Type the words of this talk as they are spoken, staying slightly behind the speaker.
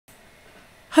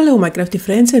Hello my crafty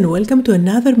friends and welcome to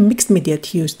another Mixed Media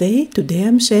Tuesday. Today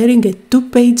I'm sharing a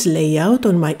 2-page layout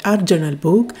on my art journal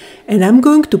book and I'm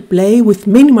going to play with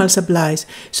minimal supplies.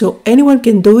 So anyone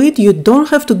can do it, you don't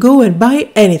have to go and buy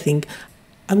anything.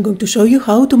 I'm going to show you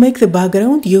how to make the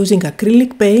background using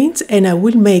acrylic paints and I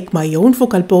will make my own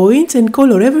focal points and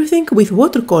color everything with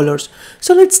watercolors.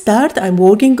 So let's start. I'm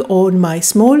working on my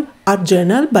small art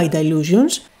journal by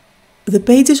Dylusions. The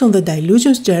pages on the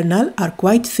Dylusions journal are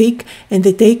quite thick and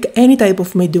they take any type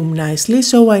of medium nicely,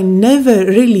 so I never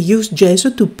really use gesso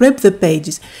to prep the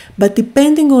pages. But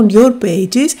depending on your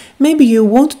pages, maybe you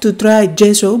want to try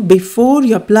gesso before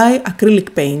you apply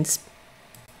acrylic paints.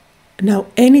 Now,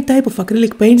 any type of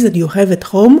acrylic paints that you have at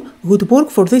home would work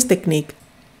for this technique.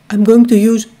 I'm going to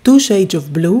use 2 shades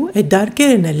of blue, a darker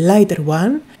and a lighter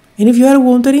one. And if you are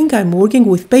wondering, I'm working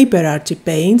with paper Archie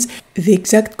paints. The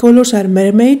exact colors are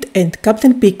Mermaid and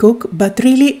Captain Peacock, but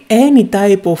really any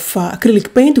type of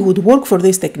acrylic paint would work for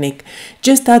this technique.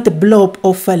 Just add a blob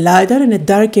of a lighter and a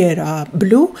darker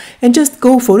blue and just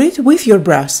go for it with your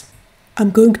brush. I'm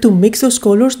going to mix those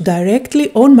colors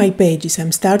directly on my pages.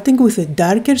 I'm starting with a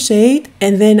darker shade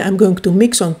and then I'm going to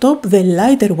mix on top the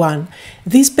lighter one.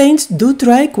 These paints do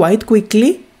dry quite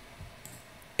quickly.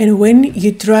 And when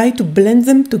you try to blend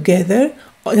them together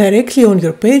directly on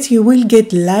your page, you will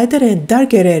get lighter and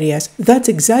darker areas. That's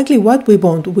exactly what we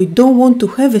want. We don't want to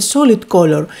have a solid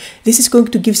color. This is going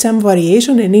to give some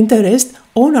variation and interest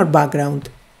on our background.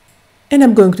 And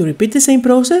I'm going to repeat the same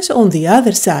process on the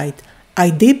other side. I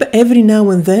dip every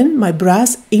now and then my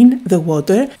brush in the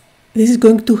water. This is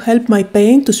going to help my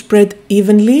paint to spread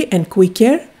evenly and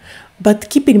quicker.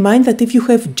 But keep in mind that if you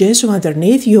have gesso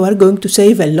underneath, you are going to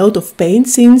save a lot of paint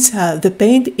since the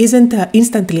paint isn't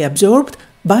instantly absorbed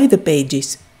by the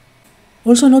pages.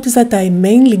 Also notice that I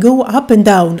mainly go up and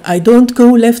down. I don't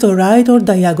go left or right or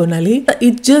diagonally.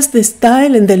 It's just the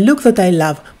style and the look that I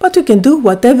love, but you can do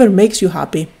whatever makes you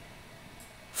happy.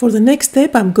 For the next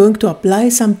step, I'm going to apply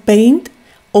some paint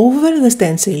over the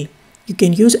stencil. You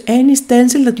can use any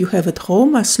stencil that you have at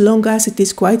home as long as it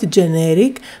is quite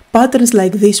generic. Patterns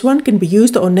like this one can be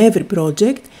used on every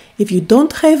project. If you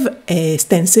don't have a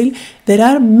stencil, there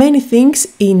are many things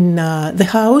in the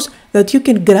house that you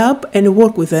can grab and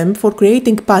work with them for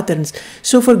creating patterns.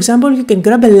 So for example, you can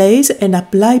grab a lace and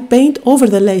apply paint over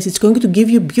the lace. It's going to give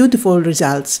you beautiful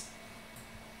results.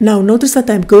 Now notice that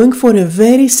I'm going for a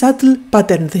very subtle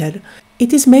pattern there.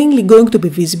 It is mainly going to be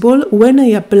visible when I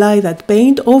apply that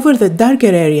paint over the darker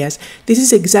areas. This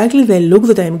is exactly the look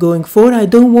that I'm going for. I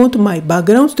don't want my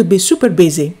backgrounds to be super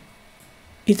busy.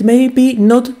 It may be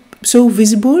not so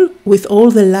visible with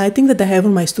all the lighting that I have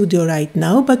on my studio right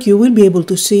now, but you will be able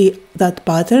to see that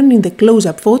pattern in the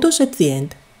close-up photos at the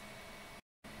end.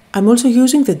 I'm also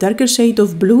using the darker shade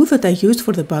of blue that I used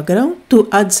for the background to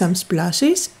add some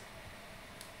splashes.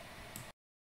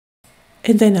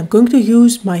 And then I'm going to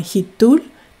use my heat tool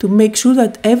to make sure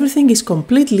that everything is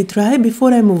completely dry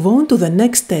before I move on to the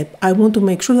next step. I want to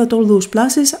make sure that all those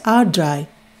splashes are dry.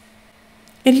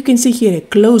 And you can see here a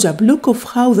close-up look of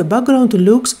how the background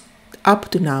looks up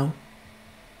to now.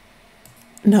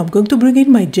 Now I'm going to bring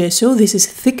in my gesso. This is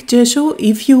thick gesso.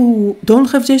 If you don't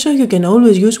have gesso, you can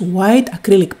always use white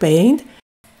acrylic paint.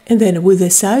 And then with the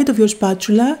side of your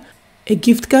spatula, a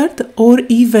gift card or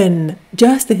even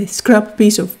just a scrap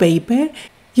piece of paper,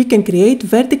 you can create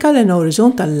vertical and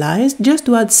horizontal lines just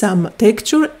to add some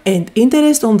texture and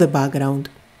interest on the background.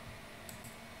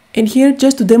 And here,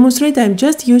 just to demonstrate, I'm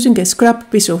just using a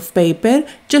scrap piece of paper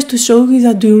just to show you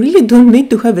that you really don't need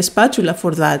to have a spatula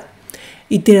for that.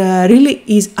 It really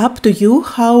is up to you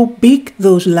how big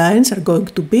those lines are going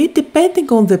to be depending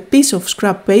on the piece of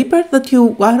scrap paper that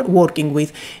you are working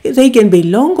with. They can be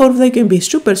long or they can be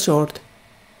super short.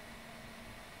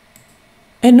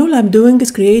 And all I'm doing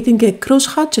is creating a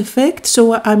crosshatch effect,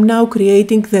 so I'm now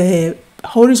creating the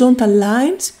horizontal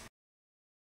lines.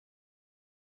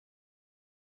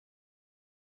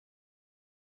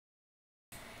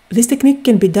 This technique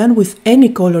can be done with any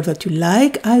color that you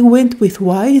like. I went with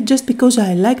white just because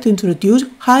I like to introduce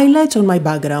highlights on my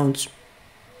backgrounds.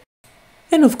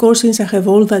 And of course, since I have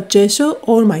all that gesso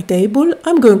on my table,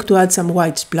 I'm going to add some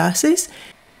white splashes.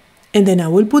 And then I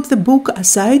will put the book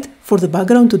aside for the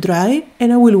background to dry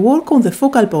and I will work on the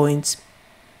focal points.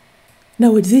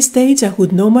 Now at this stage, I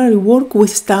would normally work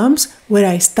with stamps where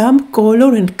I stamp,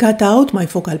 color and cut out my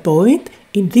focal point.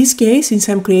 In this case, since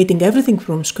I'm creating everything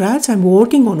from scratch, I'm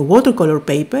working on watercolor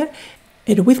paper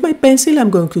and with my pencil I'm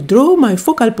going to draw my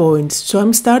focal points. So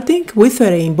I'm starting with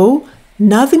a rainbow.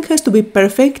 Nothing has to be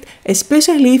perfect,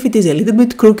 especially if it is a little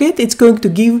bit crooked. It's going to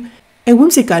give a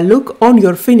whimsical look on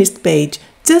your finished page.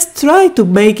 just try to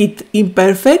make it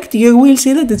imperfect, you will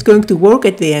see that it's going to work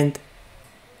at the end.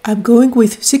 I'm going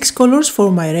with 6 colors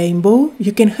for my rainbow.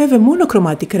 You can have a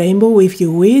monochromatic rainbow if you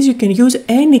wish. You can use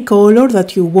any color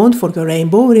that you want for your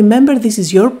rainbow. Remember, this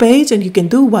is your page and you can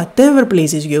do whatever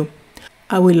pleases you.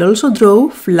 I will also draw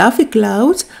fluffy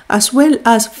clouds as well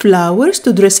as flowers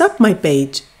to dress up my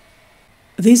page.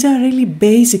 These are really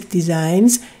basic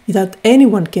designs that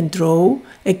anyone can draw.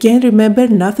 Again, remember,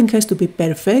 nothing has to be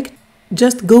perfect.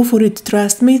 Just go for it,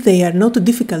 trust me, they are not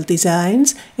difficult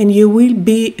designs and you will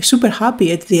be super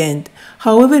happy at the end.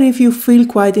 However, if you feel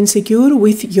quite insecure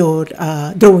with your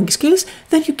drawing skills,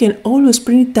 then you can always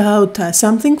print out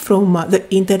something from the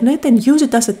internet and use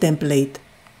it as a template.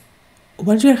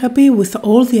 Once you are happy with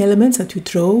all the elements that you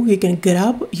draw, you can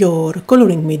grab your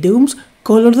coloring mediums,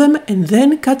 color them and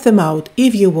then cut them out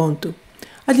if you want to.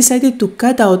 I decided to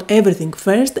cut out everything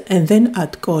first and then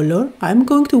add color. I'm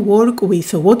going to work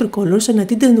with watercolors and I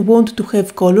didn't want to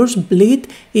have colors bleed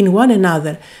in one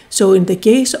another. So in the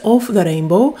case of the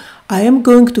rainbow, I am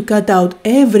going to cut out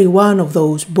every one of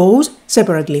those bows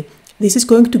separately. This is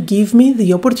going to give me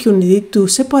the opportunity to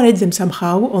separate them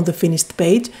somehow on the finished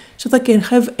page so that I can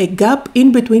have a gap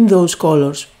in between those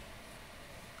colors.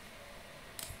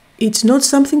 It's not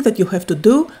something that you have to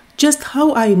do, just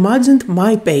how I imagined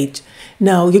my page.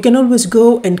 Now you can always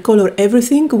go and color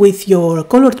everything with your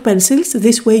colored pencils,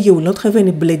 this way you will not have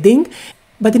any bleeding.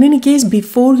 But in any case,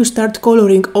 before you start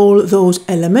coloring all those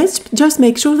elements, just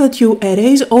make sure that you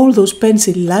erase all those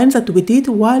pencil lines that we did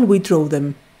while we draw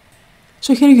them.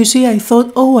 So here you see I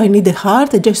thought, oh, I need a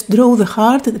heart, I just draw the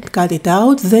heart and cut it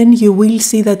out. Then you will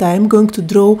see that I am going to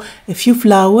draw a few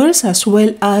flowers as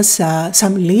well as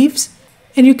some leaves.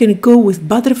 And you can go with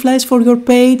butterflies for your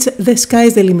page. The sky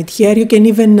is the limit here. You can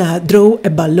even draw a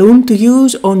balloon to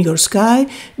use on your sky.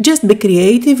 Just be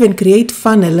creative and create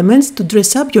fun elements to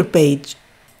dress up your page.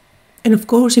 And of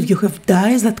course, if you have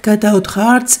dies that cut out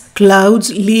hearts,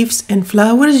 clouds, leaves and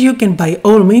flowers, you can by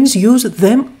all means use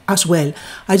them as well.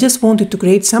 I just wanted to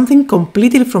create something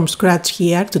completely from scratch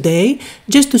here today,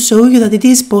 just to show you that it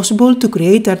is possible to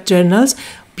create art journals,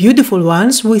 beautiful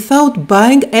ones, without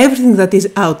buying everything that is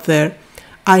out there.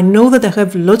 I know that I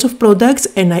have lots of products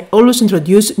and I always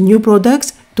introduce new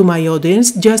products to my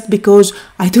audience just because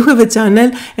I do have a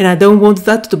channel and I don't want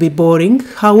that to be boring.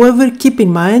 However, keep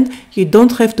in mind, you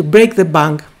don't have to break the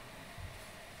bank.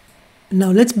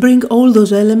 Now let's bring all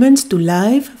those elements to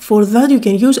life. For that you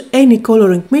can use any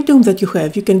coloring medium that you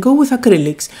have. You can go with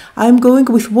acrylics. I'm going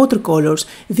with watercolors.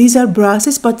 These are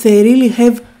brushes but they really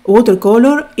have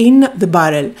watercolor in the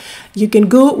barrel. You can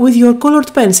go with your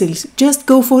colored pencils. Just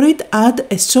go for it, add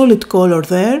a solid color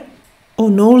there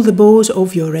on all the bows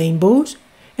of your rainbows.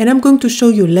 And I'm going to show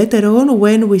you later on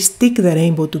when we stick the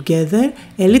rainbow together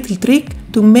a little trick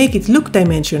to make it look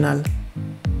dimensional.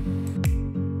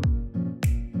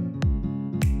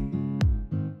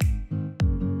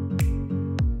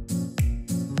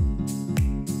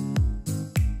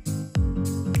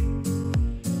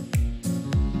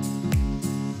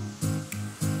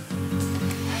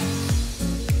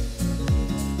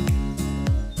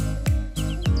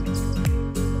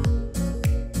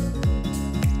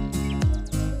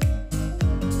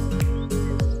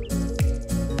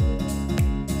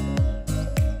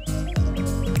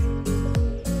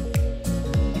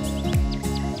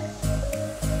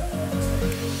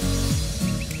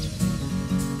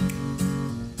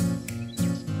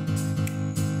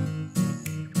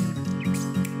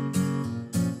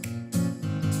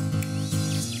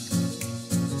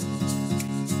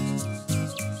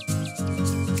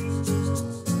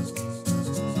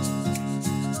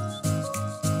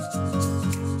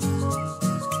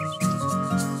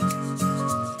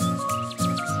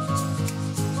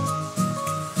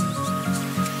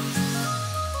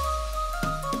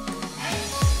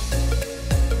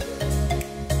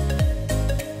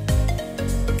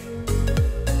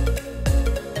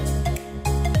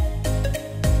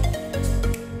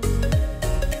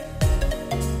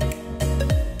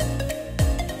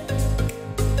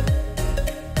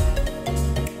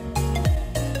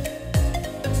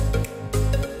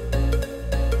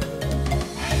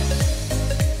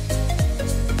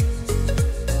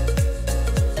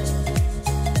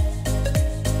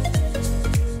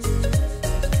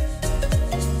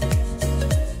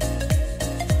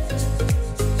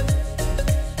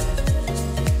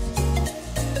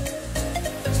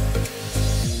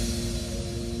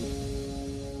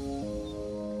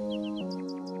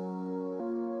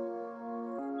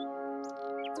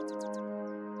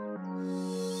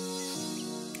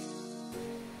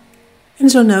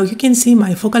 And so now you can see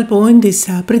my focal point is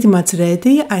pretty much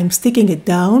ready. I'm sticking it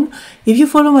down. If you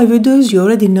follow my videos, you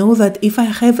already know that if I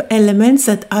have elements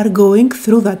that are going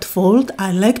through that fold,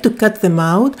 I like to cut them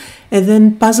out and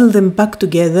then puzzle them back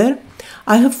together.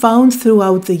 I have found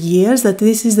throughout the years that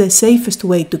this is the safest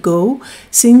way to go,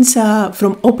 since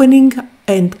from opening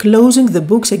and closing the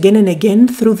books again and again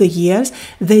through the years,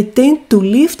 they tend to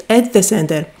lift at the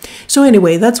center. So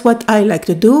anyway, that's what I like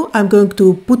to do. I'm going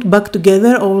to put back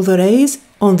together all the rays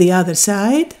on the other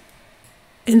side.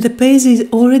 And the page is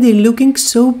already looking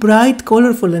so bright,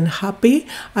 colorful and happy.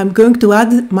 I'm going to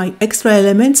add my extra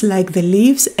elements like the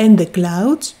leaves and the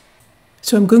clouds.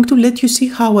 So I'm going to let you see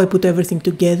how I put everything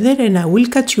together, and I will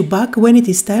catch you back when it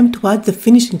is time to add the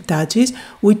finishing touches,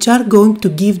 which are going to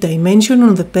give dimension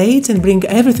on the page and bring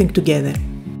everything together.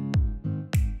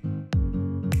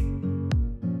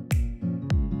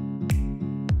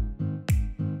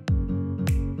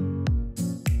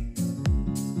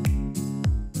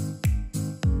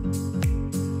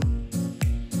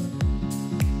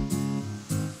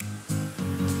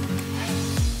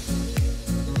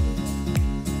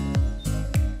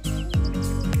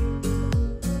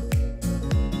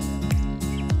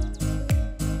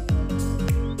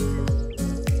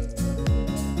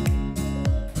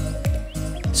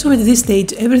 So at this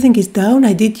stage everything is down.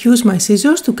 I did use my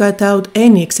scissors to cut out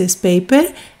any excess paper,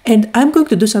 and I'm going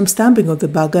to do some stamping of the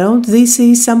background. This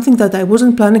is something that I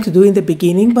wasn't planning to do in the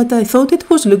beginning, but I thought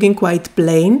it was looking quite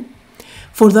plain.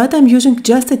 For that I'm using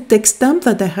just a text stamp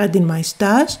that I had in my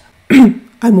stash.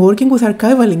 I'm working with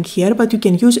archival ink here, but you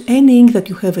can use any ink that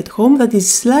you have at home that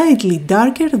is slightly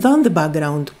darker than the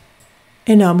background.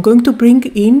 And now I'm going to bring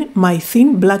in my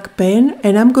thin black pen,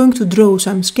 and I'm going to draw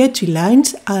some sketchy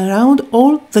lines around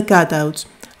all the cutouts,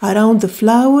 around the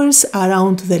flowers,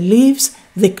 around the leaves,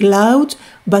 the clouds,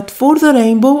 but for the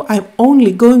rainbow I'm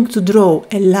only going to draw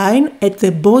a line at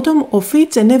the bottom of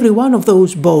each and every one of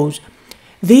those bows.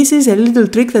 This is a little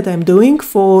trick that I'm doing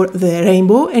for the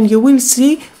rainbow, and you will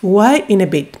see why in a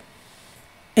bit.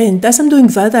 And as I'm doing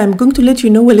that, I'm going to let you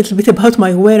know a little bit about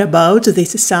my whereabouts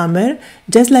this summer.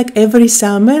 Just like every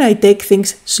summer, I take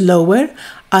things slower.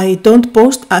 I don't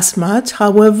post as much.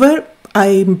 However,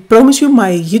 I promise you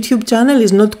my YouTube channel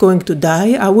is not going to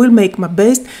die. I will make my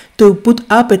best to put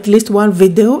up at least one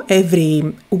video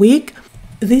every week.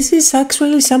 This is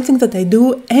actually something that I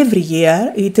do every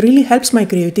year. It really helps my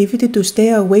creativity to stay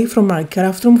away from my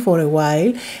craft room for a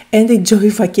while and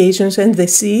enjoy vacations and the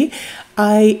sea.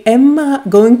 I am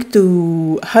going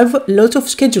to have lots of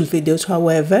scheduled videos,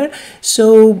 however,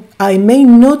 so I may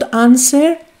not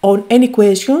answer on any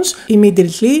questions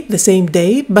immediately the same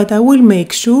day, but I will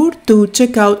make sure to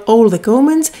check out all the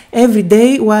comments every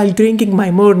day while drinking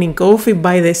my morning coffee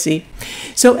by the sea.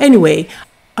 So anyway,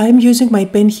 I'm using my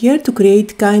pen here to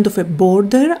create kind of a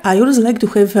border. I always like to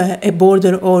have a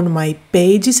border on my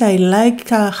pages. I like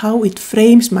how it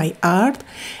frames my art,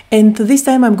 and this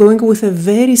time I'm going with a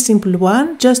very simple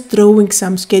one, just drawing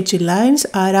some sketchy lines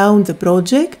around the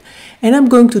project, and I'm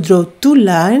going to draw two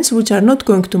lines which are not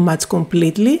going to match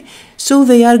completely, so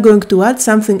they are going to add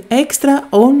something extra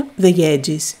on the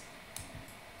edges.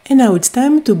 And now it's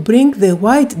time to bring the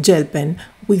white gel pen.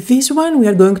 With this one we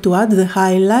are going to add the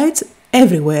highlights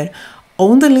everywhere,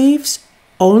 on the leaves,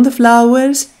 on the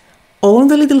flowers, on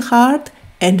the little heart,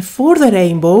 and for the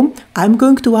rainbow I'm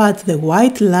going to add the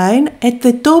white line at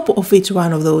the top of each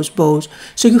one of those bows.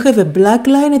 So you have a black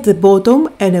line at the bottom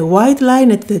and a white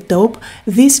line at the top.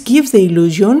 This gives the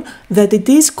illusion that it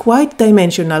is quite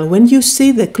dimensional. When you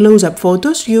see the close-up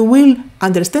photos you will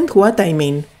understand what I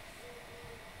mean.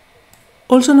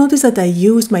 Also notice that I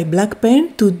used my black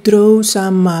pen to draw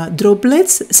some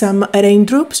droplets, some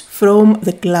raindrops from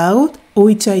the cloud,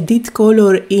 which I did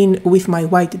color in with my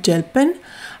white gel pen.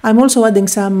 I'm also adding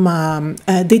some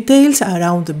details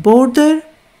around the border.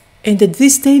 And at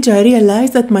this stage I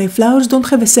realized that my flowers don't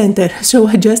have a center, so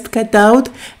I just cut out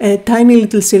tiny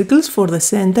little circles for the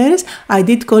centers. I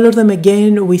did color them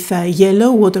again with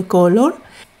yellow watercolor.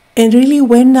 And really,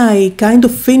 when I kind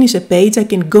of finish a page, I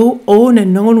can go on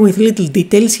and on with little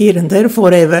details here and there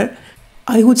forever.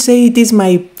 I would say it is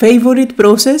my favorite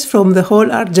process from the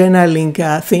whole art journaling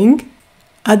thing.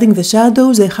 Adding the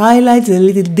shadows, the highlights, the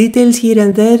little details here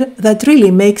and there, that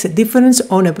really makes a difference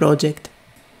on a project.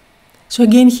 So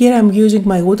again, here I'm using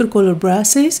my watercolor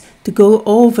brushes to go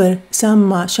over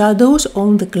some shadows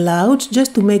on the clouds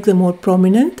just to make them more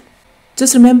prominent.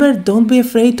 Just remember, don't be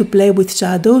afraid to play with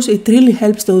shadows, it really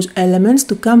helps those elements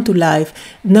to come to life.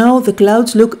 Now the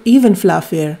clouds look even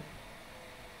fluffier.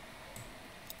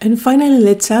 And finally,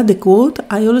 let's add a quote.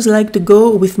 I always like to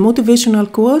go with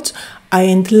motivational quotes.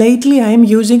 And lately I am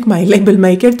using my label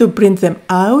maker to print them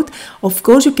out. Of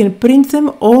course, you can print them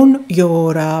on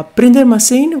your printer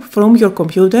machine from your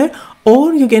computer,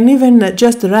 or you can even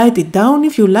just write it down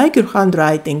if you like your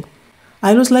handwriting.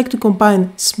 I always like to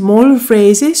combine small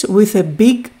phrases with a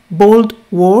big bold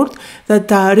word that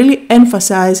really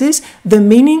emphasizes the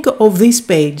meaning of this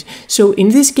page. So in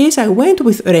this case I went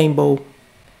with rainbow.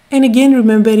 And again,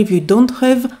 remember, if you don't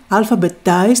have alphabet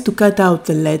dies to cut out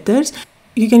the letters,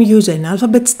 you can use an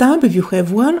alphabet stamp if you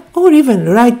have one, or even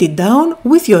write it down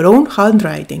with your own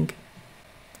handwriting.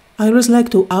 I always like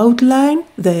to outline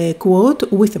the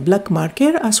quote with a black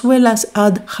marker, as well as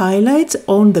add highlights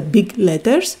on the big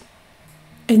letters.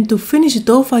 And to finish it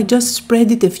off, I just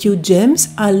spread it a few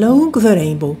gems along the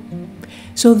rainbow.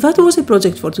 So that was the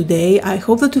project for today. I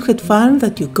hope that you had fun,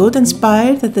 that you got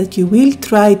inspired, that you will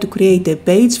try to create a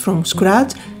page from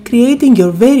scratch, creating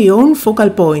your very own focal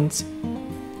points.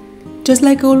 Just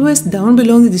like always, down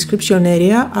below in the description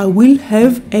area, I will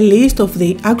have a list of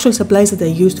the actual supplies that I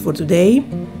used for today.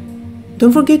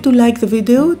 Don't forget to like the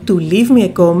video, to leave me a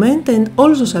comment, and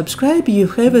also subscribe if you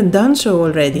haven't done so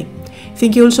already.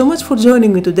 Thank you all so much for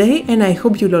joining me today, and I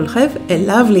hope you'll all have a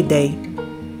lovely day.